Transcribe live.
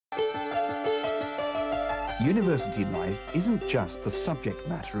University life isn't just the subject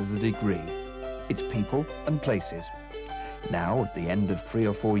matter of the degree. It's people and places. Now, at the end of 3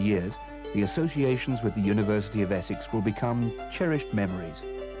 or 4 years, the associations with the University of Essex will become cherished memories.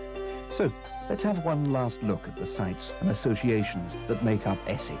 So, let's have one last look at the sites and associations that make up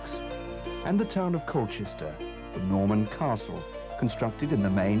Essex. And the town of Colchester, the Norman castle, constructed in the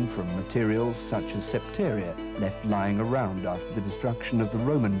main from materials such as septaria left lying around after the destruction of the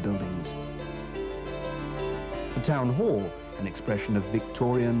Roman buildings. The town hall, an expression of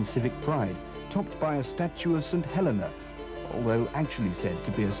Victorian civic pride, topped by a statue of St. Helena, although actually said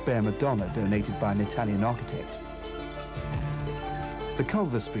to be a spare Madonna donated by an Italian architect. The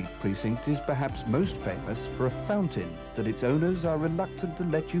Culver Street precinct is perhaps most famous for a fountain that its owners are reluctant to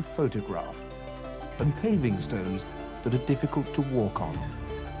let you photograph, and paving stones that are difficult to walk on.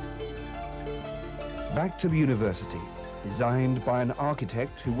 Back to the university, designed by an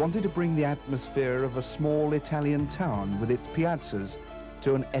architect who wanted to bring the atmosphere of a small Italian town with its piazzas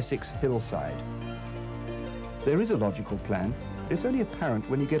to an Essex hillside. There is a logical plan. It's only apparent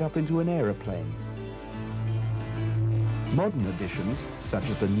when you get up into an aeroplane. Modern additions, such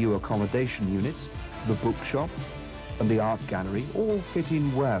as the new accommodation units, the bookshop, and the art gallery, all fit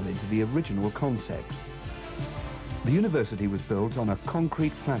in well into the original concept. The university was built on a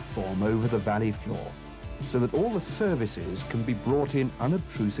concrete platform over the valley floor, so that all the services can be brought in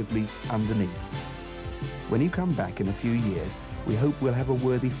unobtrusively underneath. When you come back in a few years, we hope we'll have a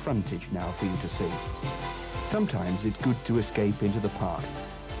worthy frontage now for you to see. Sometimes it's good to escape into the park,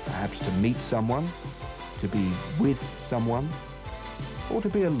 perhaps to meet someone, to be with someone, or to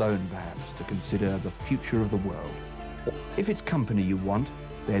be alone perhaps to consider the future of the world. If it's company you want,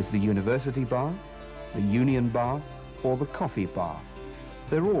 there's the University Bar, the Union Bar, or the Coffee Bar.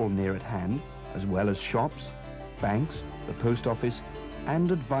 They're all near at hand, as well as shops, banks, the post office,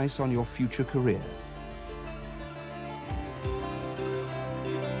 and advice on your future career.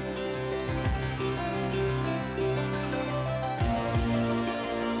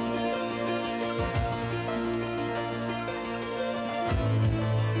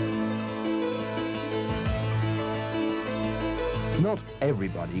 Not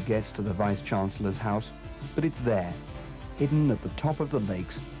everybody gets to the Vice-Chancellor's house, but it's there, hidden at the top of the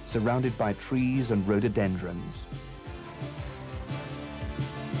lakes, surrounded by trees and rhododendrons.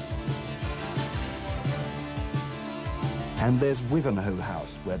 And there's Wivenhoe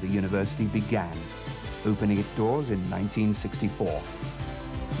House, where the university began, opening its doors in 1964.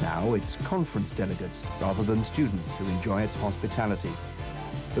 Now it's conference delegates rather than students who enjoy its hospitality.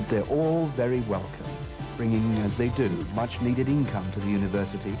 But they're all very welcome, bringing, as they do, much-needed income to the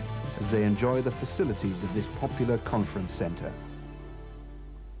university as they enjoy the facilities of this popular conference centre.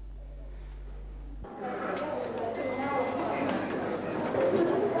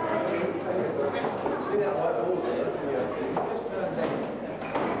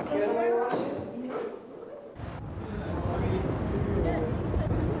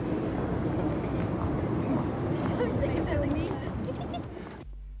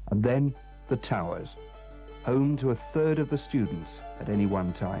 And then the towers, home to 1/3 of the students at any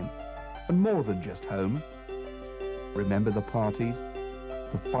one time. And more than just home. Remember the parties,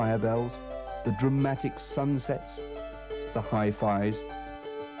 the fire bells, the dramatic sunsets, the hi-fis.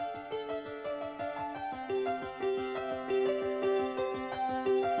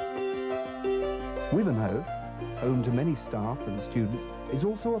 Wivenhoe, home to many staff and students, is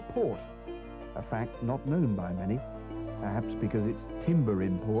also a port, a fact not known by many, perhaps because it's timber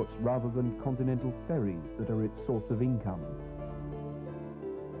imports rather than continental ferries that are its source of income.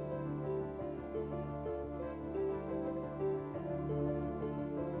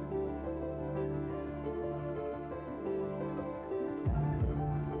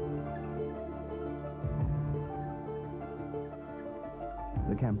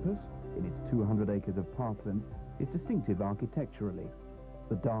 The campus, in its 200 acres of parkland, is distinctive architecturally,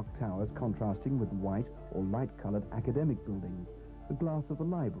 the dark towers contrasting with white or light-coloured academic buildings, the glass of the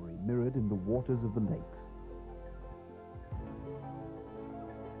library mirrored in the waters of the lakes.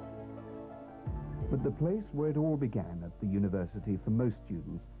 But the place where it all began at the university for most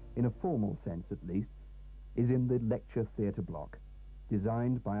students, in a formal sense at least, is in the lecture theatre block,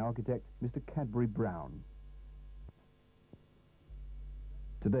 designed by architect Mr. Cadbury Brown.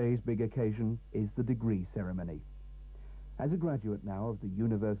 Today's big occasion is the degree ceremony. As a graduate now of the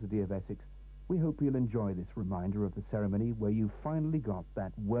University of Essex, we hope you'll enjoy this reminder of the ceremony where you finally got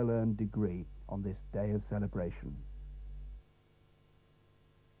that well-earned degree on this day of celebration.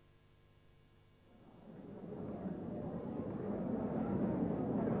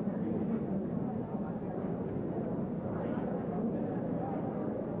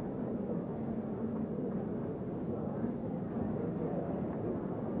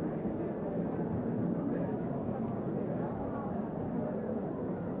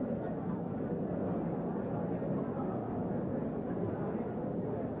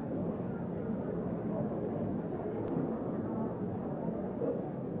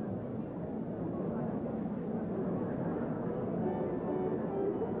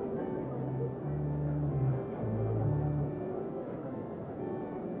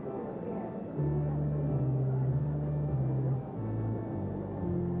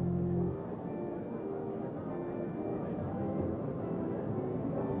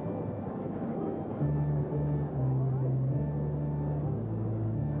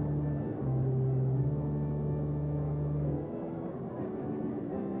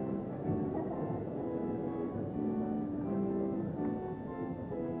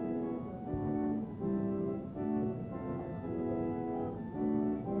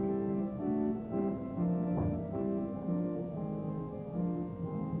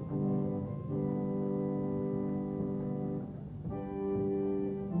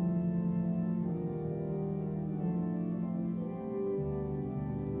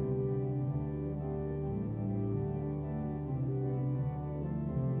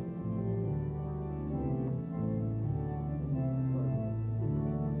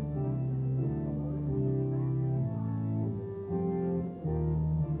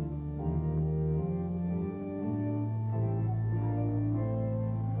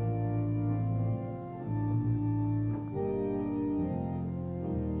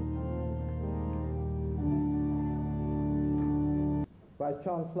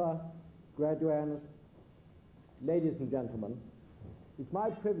 Vice-Chancellor, graduands, ladies and gentlemen, it's my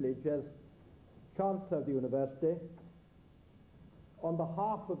privilege as Chancellor of the University, on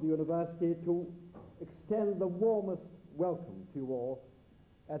behalf of the University, to extend the warmest welcome to you all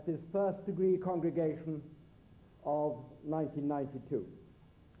at this first degree congregation of 1992.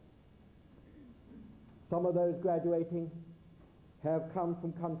 Some of those graduating have come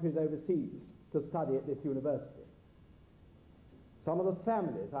from countries overseas to study at this university. Some of the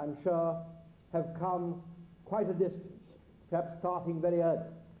families, I'm sure, have come quite a distance, perhaps starting very early,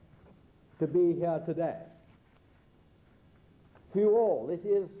 to be here today. For you all, this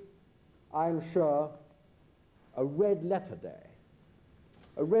is, I'm sure, a red letter day.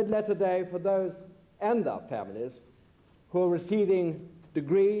 A red letter day for those and their families who are receiving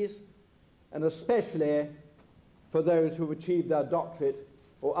degrees, and especially for those who have achieved their doctorate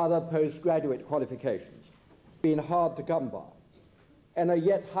or other postgraduate qualifications. It's been hard to come by, and a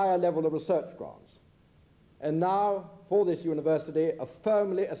yet higher level of research grants. And now, for this university, a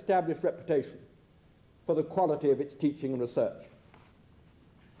firmly established reputation for the quality of its teaching and research.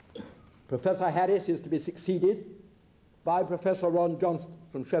 Professor Harris is to be succeeded by Professor Ron Johnston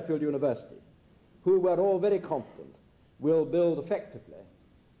from Sheffield University, who we're all very confident will build effectively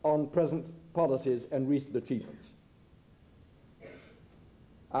on present policies and recent achievements.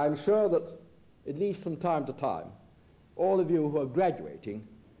 I'm sure that, at least from time to time, all of you who are graduating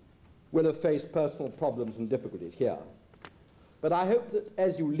will have faced personal problems and difficulties here. But I hope that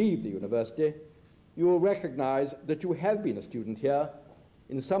as you leave the university, you will recognize that you have been a student here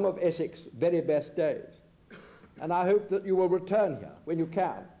in some of Essex's very best days. And I hope that you will return here when you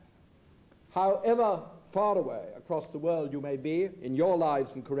can. However far away across the world you may be in your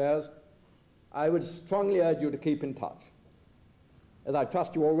lives and careers, I would strongly urge you to keep in touch. As I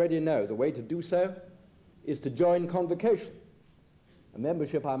trust you already know, the way to do so is to join Convocation, a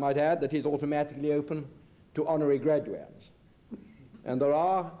membership, I might add, that is automatically open to honorary graduates. And there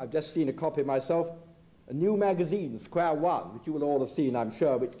are, I've just seen a copy myself, a new magazine, Square One, which you will all have seen, I'm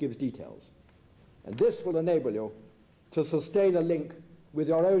sure, which gives details. And this will enable you to sustain a link with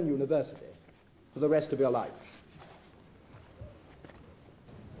your own university for the rest of your life.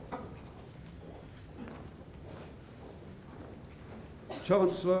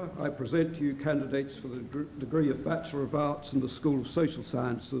 Chancellor, I present to you candidates for the degree of Bachelor of Arts in the School of Social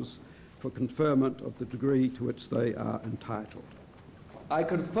Sciences for conferment of the degree to which they are entitled. I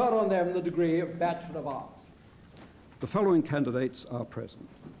confer on them the degree of Bachelor of Arts. The following candidates are present.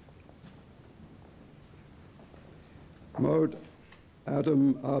 Maud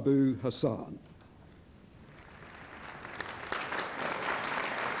Adam Abu Hassan.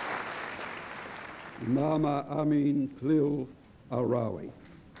 Mama Amin Khalil Al-Rawi.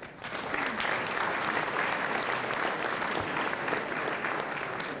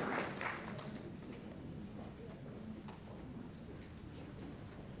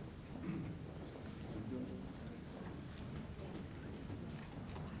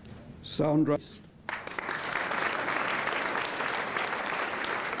 Sandra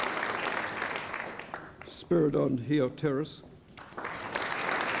Spiridon Heoteris.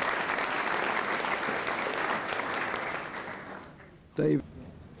 David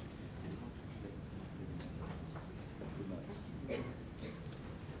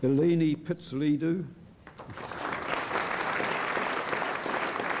Eleni Pizzolidou.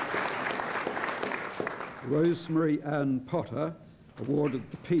 Rosemary Ann Potter, awarded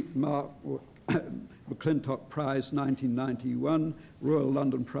the Pete Mark McClintock Prize 1991, Royal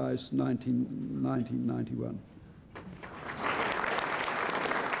London Prize 1991.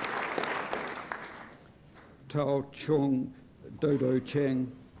 Tao Chung Dodo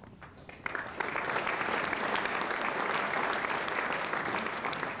Cheng.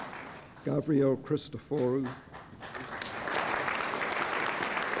 Gabriel Christoforou.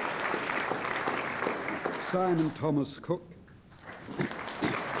 Simon Thomas Cook.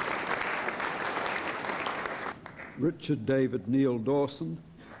 Richard David Neil Dawson.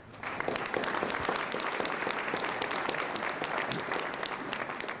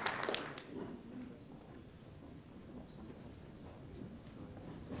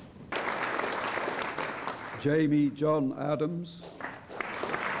 Jamie John Adams.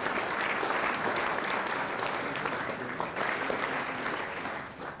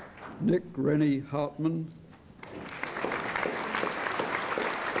 Nick Rennie Hartman.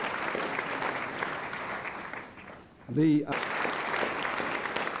 Lee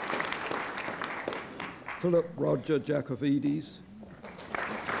Philip Roger Jacovides.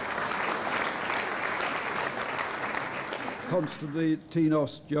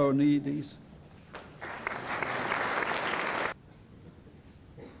 Konstantinos Joannidis.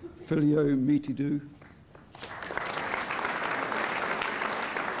 Filio Mitidu,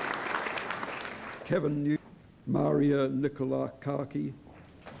 Kevin New, Maria Nikolakaki,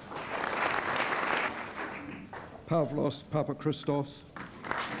 Pavlos Papachristos,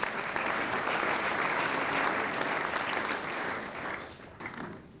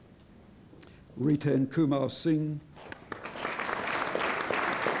 Riten Kumar Singh,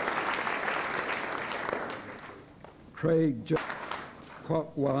 Craig J.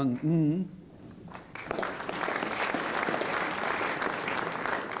 Kwak Wan Ng,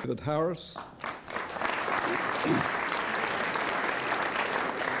 David Harris,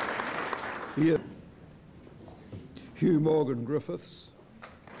 Hugh Morgan Griffiths,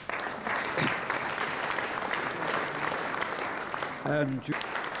 and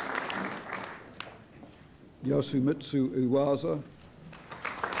Yosumitsu Uwaza,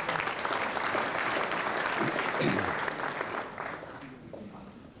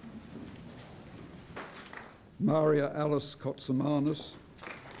 Maria Alice Kotsamanis,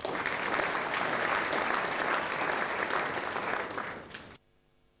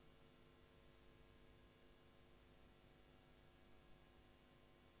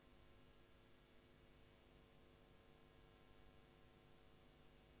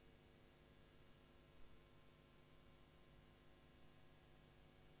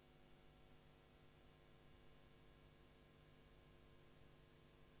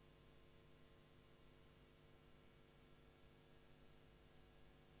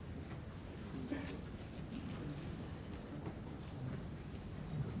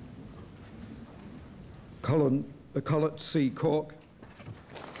 Collett C. Cork,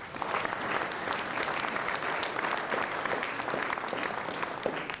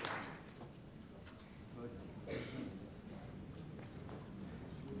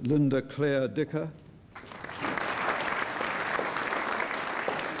 Linda Claire Dicker,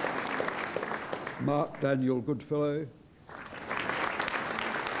 Mark Daniel Goodfellow,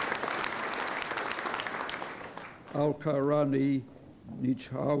 Alkarani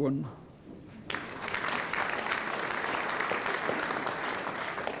Nichawan,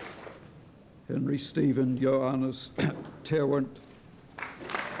 Henry Stephen Johannes Terwent,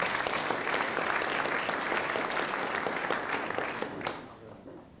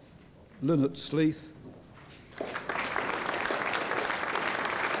 Lynette Sleeth,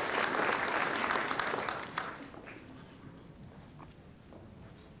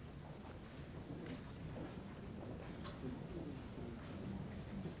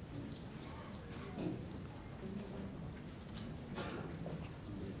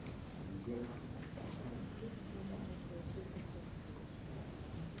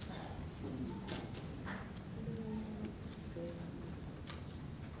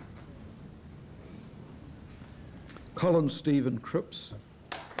 Colin Stephen Cripps,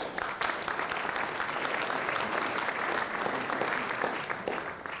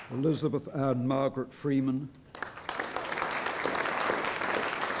 Elizabeth Ann Margaret Freeman,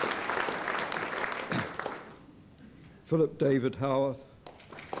 Philip David Howarth,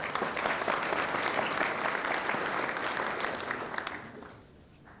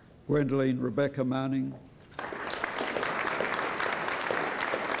 Gwendoline Rebecca Manning,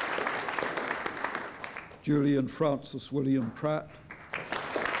 Julian Francis William Pratt,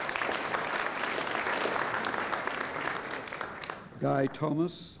 Guy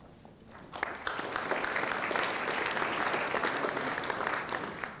Thomas,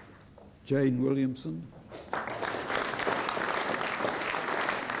 Jane Williamson,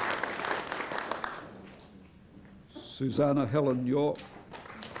 Susanna Helen York,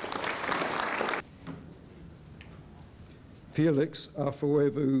 Felix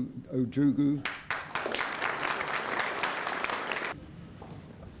Afoevu Ojugu,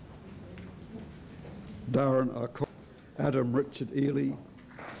 Darren Arco, Adam Richard Ely,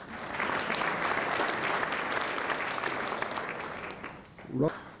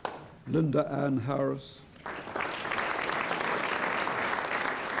 Linda Ann Harris,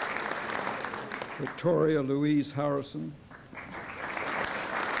 Victoria Louise Harrison,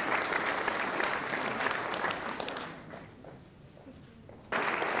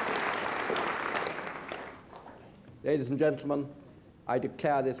 Ladies and gentlemen, I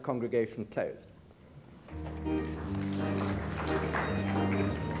declare this congregation closed.